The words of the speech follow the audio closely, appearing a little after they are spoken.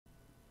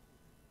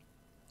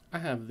I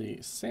have the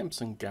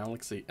Samsung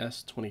Galaxy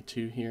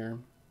S22 here,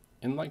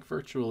 and like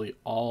virtually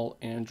all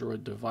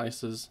Android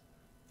devices,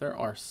 there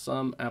are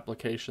some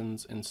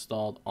applications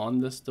installed on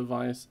this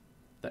device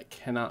that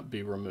cannot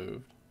be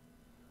removed.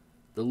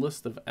 The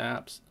list of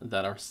apps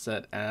that are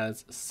set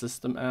as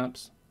system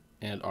apps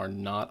and are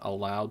not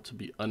allowed to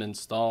be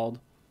uninstalled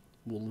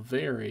will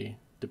vary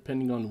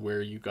depending on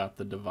where you got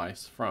the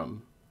device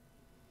from.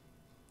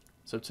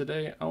 So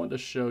today I want to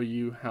show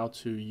you how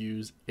to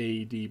use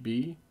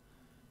ADB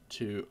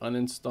to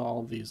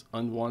uninstall these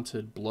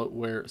unwanted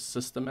bloatware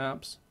system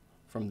apps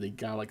from the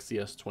Galaxy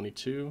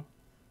S22,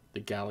 the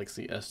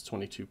Galaxy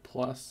S22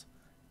 Plus,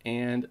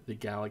 and the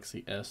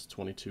Galaxy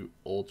S22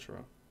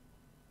 Ultra.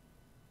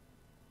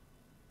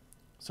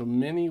 So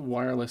many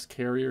wireless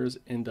carriers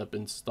end up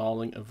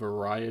installing a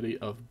variety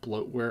of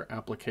bloatware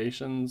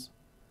applications,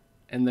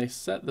 and they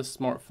set the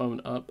smartphone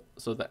up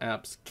so the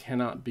apps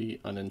cannot be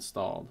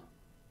uninstalled.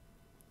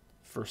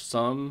 For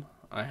some,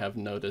 I have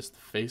noticed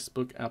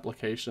Facebook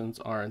applications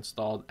are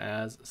installed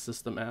as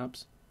system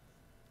apps,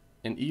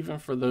 and even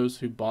for those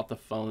who bought the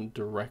phone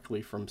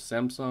directly from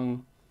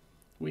Samsung,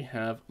 we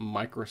have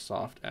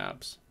Microsoft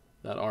apps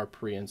that are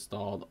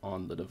pre-installed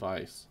on the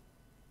device.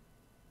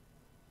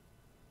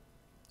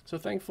 So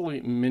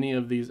thankfully, many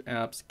of these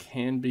apps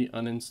can be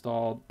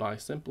uninstalled by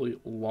simply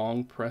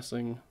long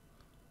pressing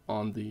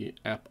on the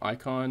app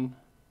icon,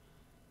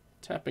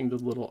 tapping the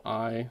little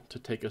I to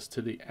take us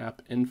to the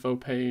app info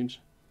page,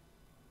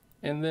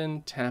 and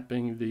then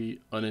tapping the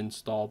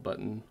uninstall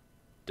button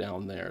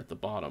down there at the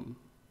bottom.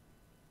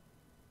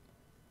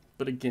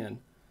 But again,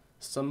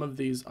 some of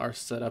these are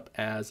set up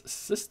as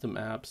system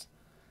apps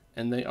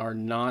and they are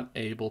not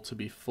able to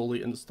be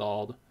fully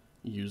installed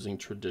using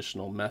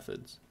traditional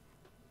methods.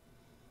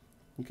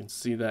 You can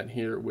see that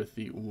here with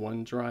the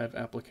OneDrive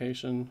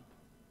application.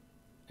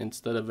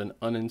 Instead of an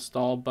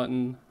uninstall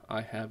button,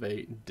 I have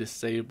a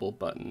disable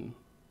button.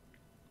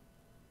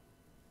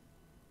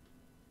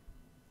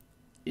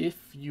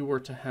 If you were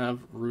to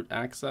have root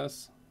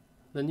access,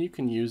 then you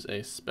can use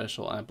a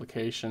special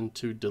application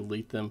to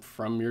delete them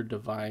from your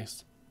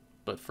device.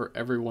 But for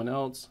everyone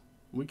else,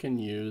 we can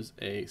use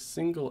a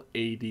single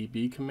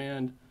ADB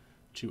command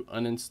to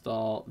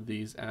uninstall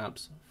these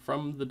apps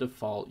from the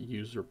default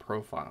user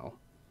profile.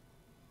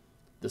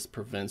 This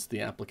prevents the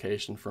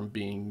application from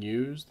being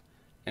used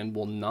and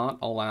will not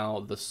allow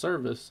the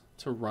service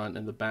to run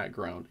in the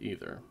background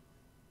either.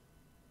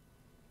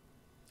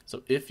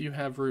 So if you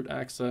have root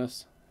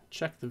access,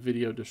 check the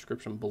video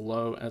description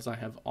below, as I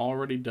have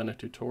already done a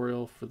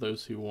tutorial for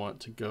those who want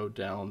to go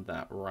down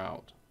that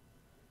route.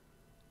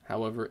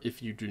 However,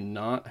 if you do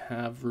not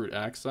have root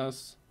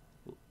access,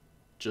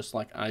 just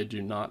like I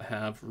do not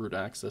have root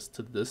access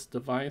to this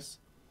device,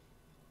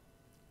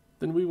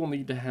 then we will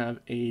need to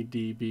have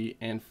ADB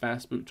and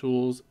Fastboot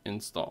tools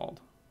installed.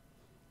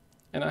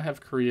 And I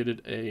have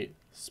created a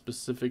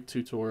specific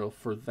tutorial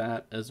for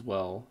that as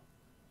well,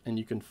 and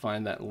you can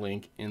find that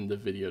link in the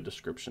video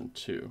description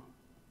too.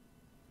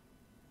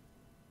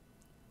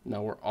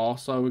 Now we're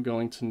also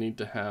going to need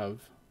to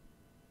have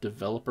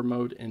developer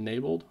mode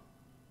enabled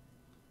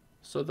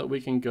so that we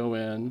can go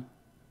in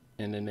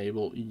and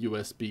enable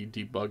USB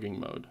debugging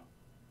mode.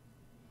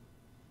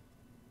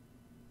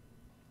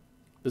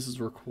 This is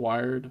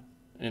required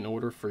in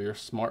order for your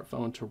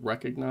smartphone to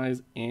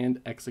recognize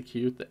and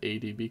execute the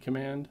ADB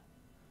command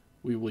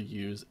we will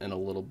use in a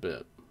little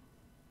bit.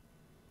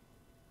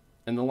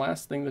 And the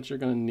last thing that you're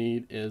going to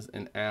need is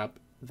an app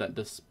that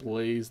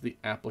displays the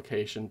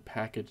application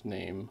package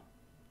name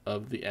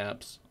of the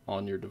apps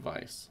on your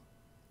device.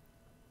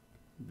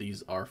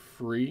 These are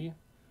free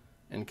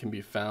and can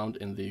be found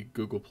in the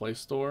Google Play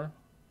Store,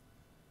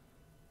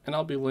 and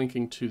I'll be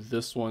linking to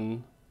this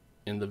one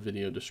in the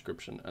video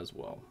description as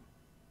well.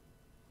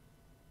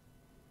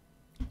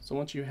 So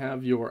once you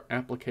have your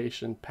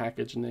application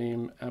package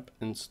name app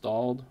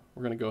installed,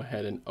 we're going to go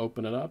ahead and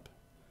open it up,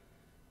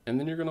 and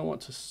then you're going to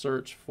want to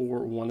search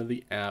for one of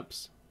the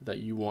apps that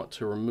you want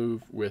to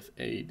remove with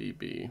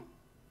ADB.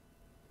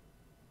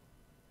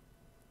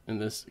 In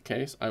this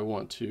case, I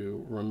want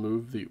to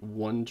remove the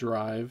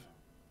OneDrive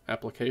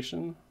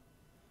application.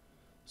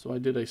 So I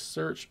did a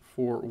search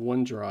for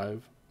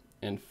OneDrive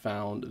and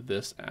found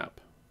this app.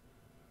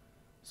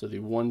 So the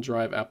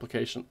OneDrive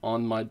application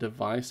on my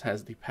device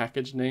has the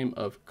package name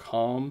of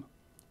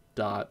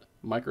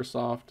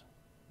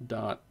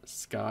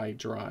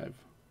com.microsoft.skydrive.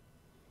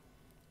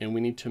 And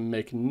we need to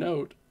make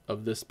note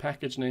of this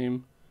package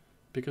name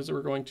because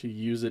we're going to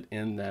use it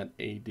in that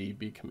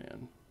ADB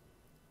command.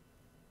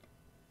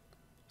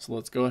 So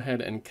let's go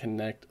ahead and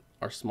connect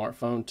our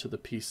smartphone to the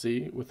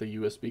PC with a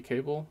USB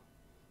cable,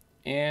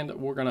 and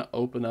we're going to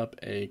open up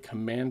a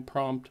command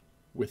prompt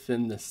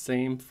within the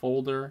same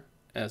folder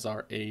as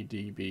our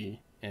ADB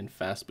and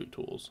Fastboot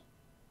tools.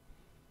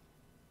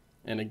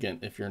 And again,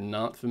 if you're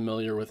not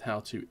familiar with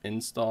how to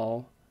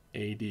install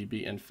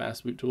ADB and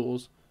Fastboot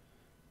tools,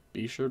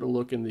 be sure to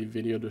look in the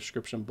video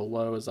description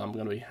below, as I'm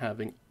going to be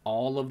having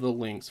all of the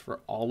links for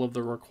all of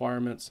the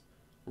requirements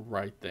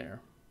right there.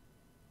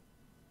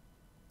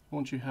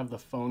 Once you have the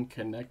phone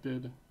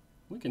connected,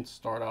 We can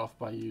start off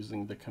by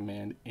using the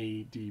command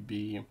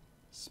ADB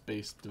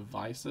space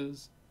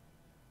devices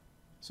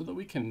so that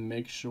we can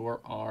make sure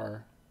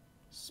our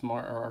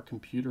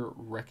computer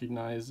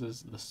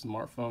recognizes the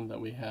smartphone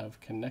that we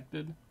have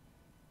connected.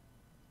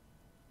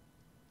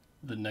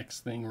 The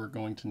next thing we're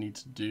going to need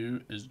to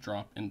do is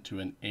drop into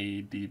an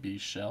ADB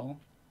shell.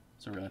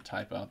 So we're going to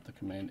type out the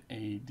command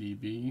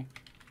ADB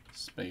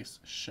space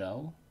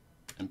shell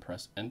and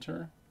press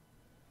enter.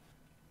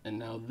 And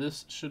now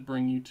this should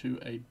bring you to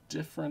a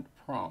different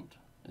prompt.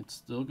 It's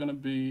still going to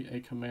be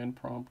a command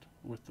prompt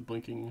with the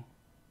blinking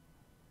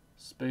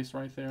space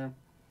right there,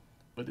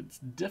 but it's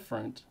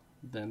different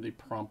than the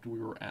prompt we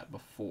were at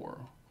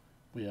before.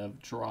 We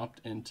have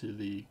dropped into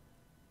the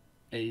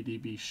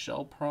ADB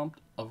shell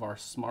prompt of our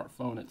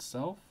smartphone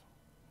itself,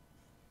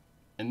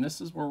 and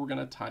this is where we're going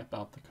to type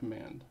out the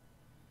command.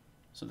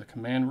 So the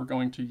command we're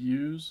going to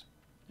use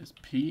is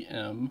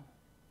pm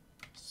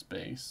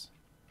space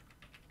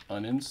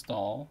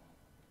uninstall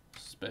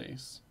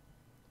space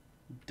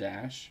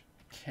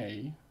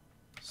 -k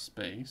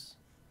space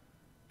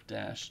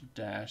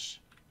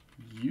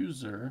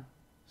 -user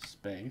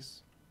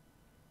space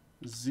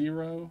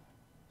 0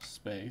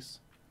 space,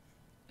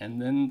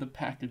 and then the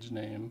package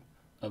name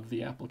of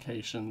the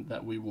application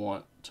that we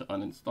want to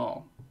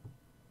uninstall.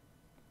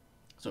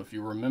 So if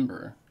you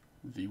remember,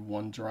 the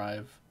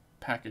OneDrive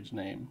package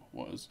name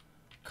was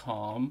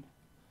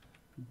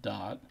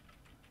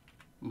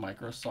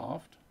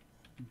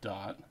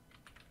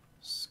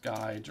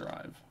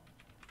com.microsoft.skydrive.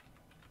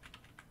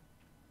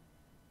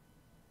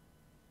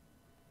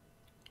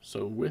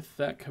 So with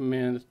that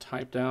command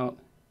typed out,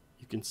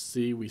 you can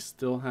see we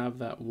still have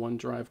that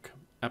OneDrive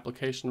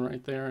application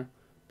right there,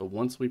 but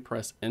once we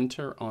press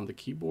enter on the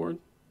keyboard,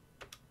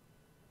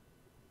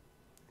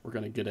 we're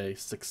going to get a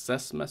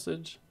success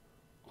message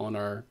on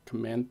our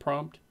command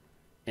prompt,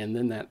 and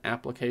then that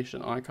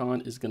application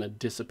icon is going to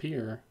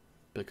disappear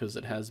because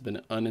it has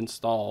been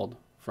uninstalled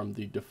from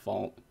the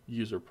default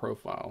user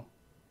profile.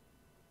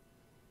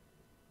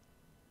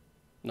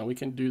 Now we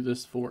can do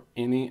this for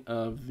any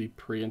of the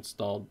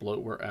pre-installed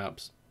bloatware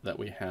apps that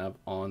we have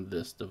on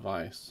this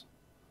device.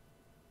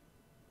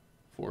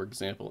 For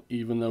example,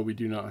 even though we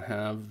do not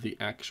have the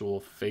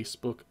actual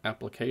Facebook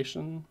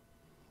application,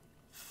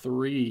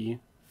 3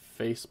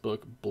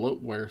 Facebook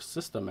bloatware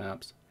system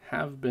apps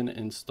have been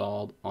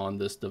installed on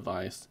this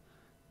device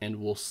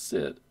and will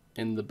sit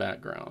in the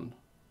background.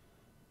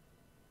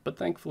 But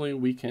thankfully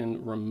we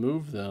can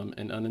remove them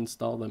and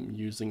uninstall them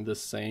using the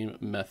same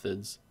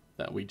methods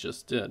that we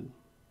just did.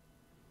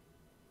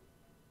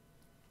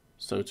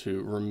 So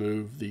to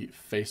remove the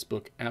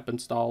Facebook app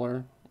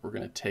installer, we're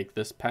going to take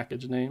this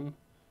package name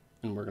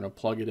and we're going to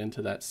plug it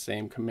into that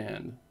same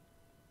command.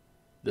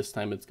 This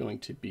time it's going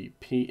to be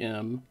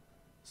pm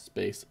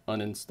space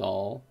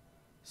uninstall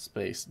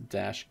space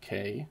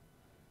 -k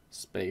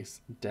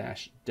space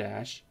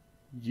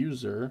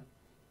 -user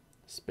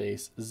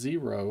space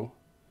 0,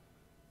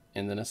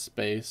 and then a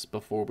space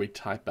before we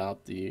type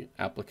out the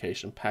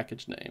application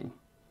package name,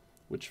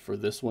 which for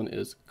this one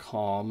is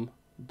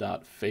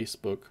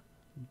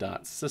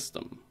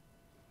com.facebook.system.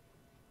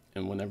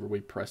 And whenever we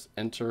press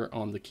enter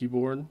on the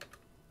keyboard,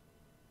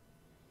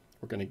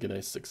 we're going to get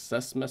a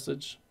success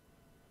message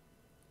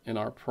in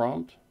our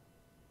prompt.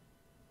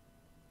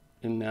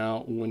 And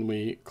now when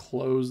we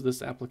close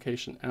this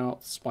application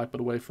out, swipe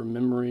it away from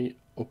memory,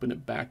 open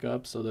it back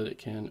up so that it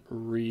can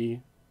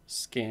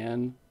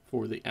re-scan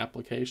for the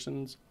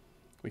applications,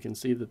 we can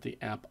see that the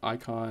app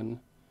icon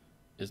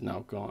is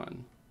now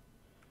gone.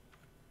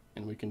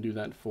 And we can do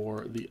that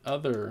for the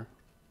other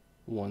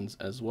ones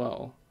as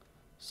well.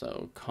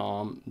 So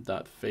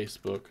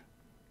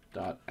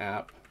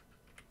com.facebook.app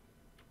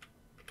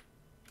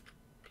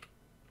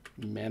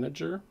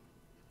manager.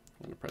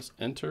 I'm going to press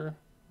enter.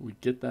 We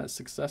get that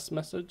success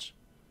message.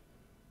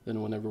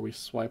 Then whenever we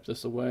swipe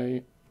this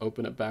away,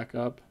 open it back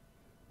up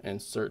and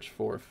search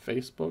for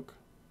Facebook.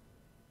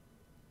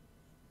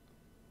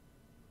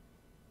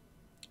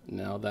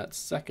 Now that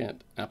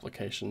second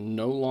application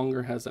no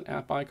longer has an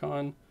app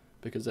icon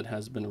because it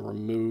has been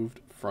removed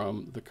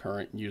from the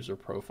current user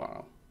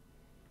profile.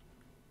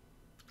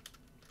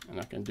 And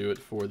I can do it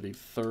for the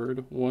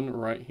third one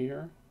right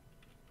here.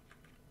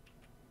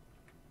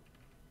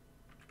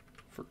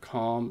 For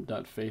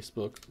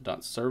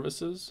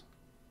com.facebook.services.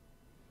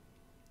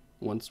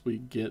 Once we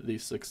get the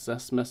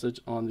success message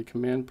on the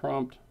command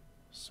prompt,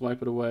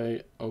 swipe it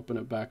away, open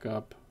it back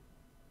up,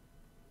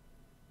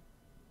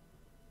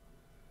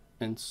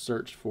 and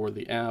search for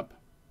the app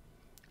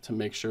to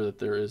make sure that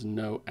there is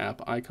no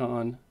app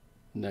icon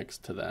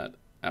next to that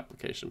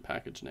application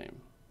package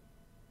name.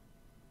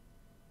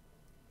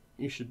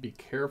 You should be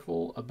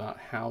careful about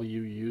how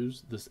you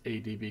use this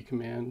ADB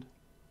command.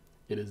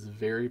 It is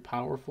very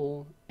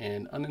powerful,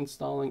 and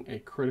uninstalling a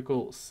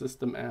critical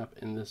system app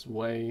in this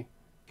way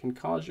can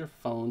cause your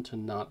phone to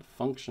not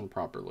function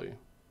properly.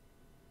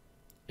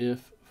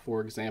 If,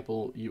 for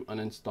example, you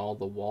uninstall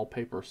the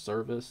wallpaper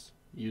service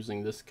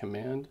using this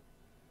command,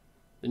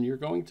 then you're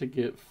going to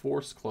get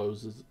force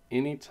closes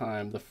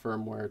anytime the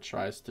firmware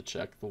tries to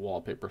check the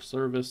wallpaper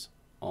service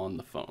on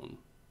the phone.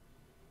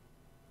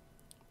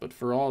 But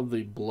for all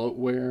the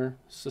bloatware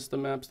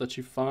system apps that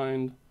you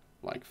find,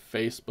 like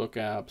Facebook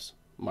apps,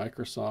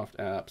 Microsoft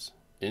apps,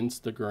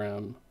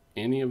 Instagram,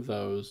 any of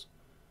those,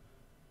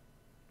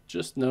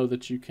 just know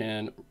that you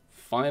can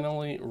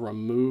finally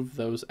remove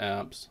those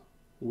apps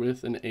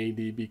with an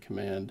ADB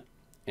command,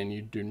 and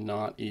you do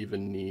not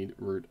even need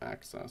root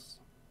access.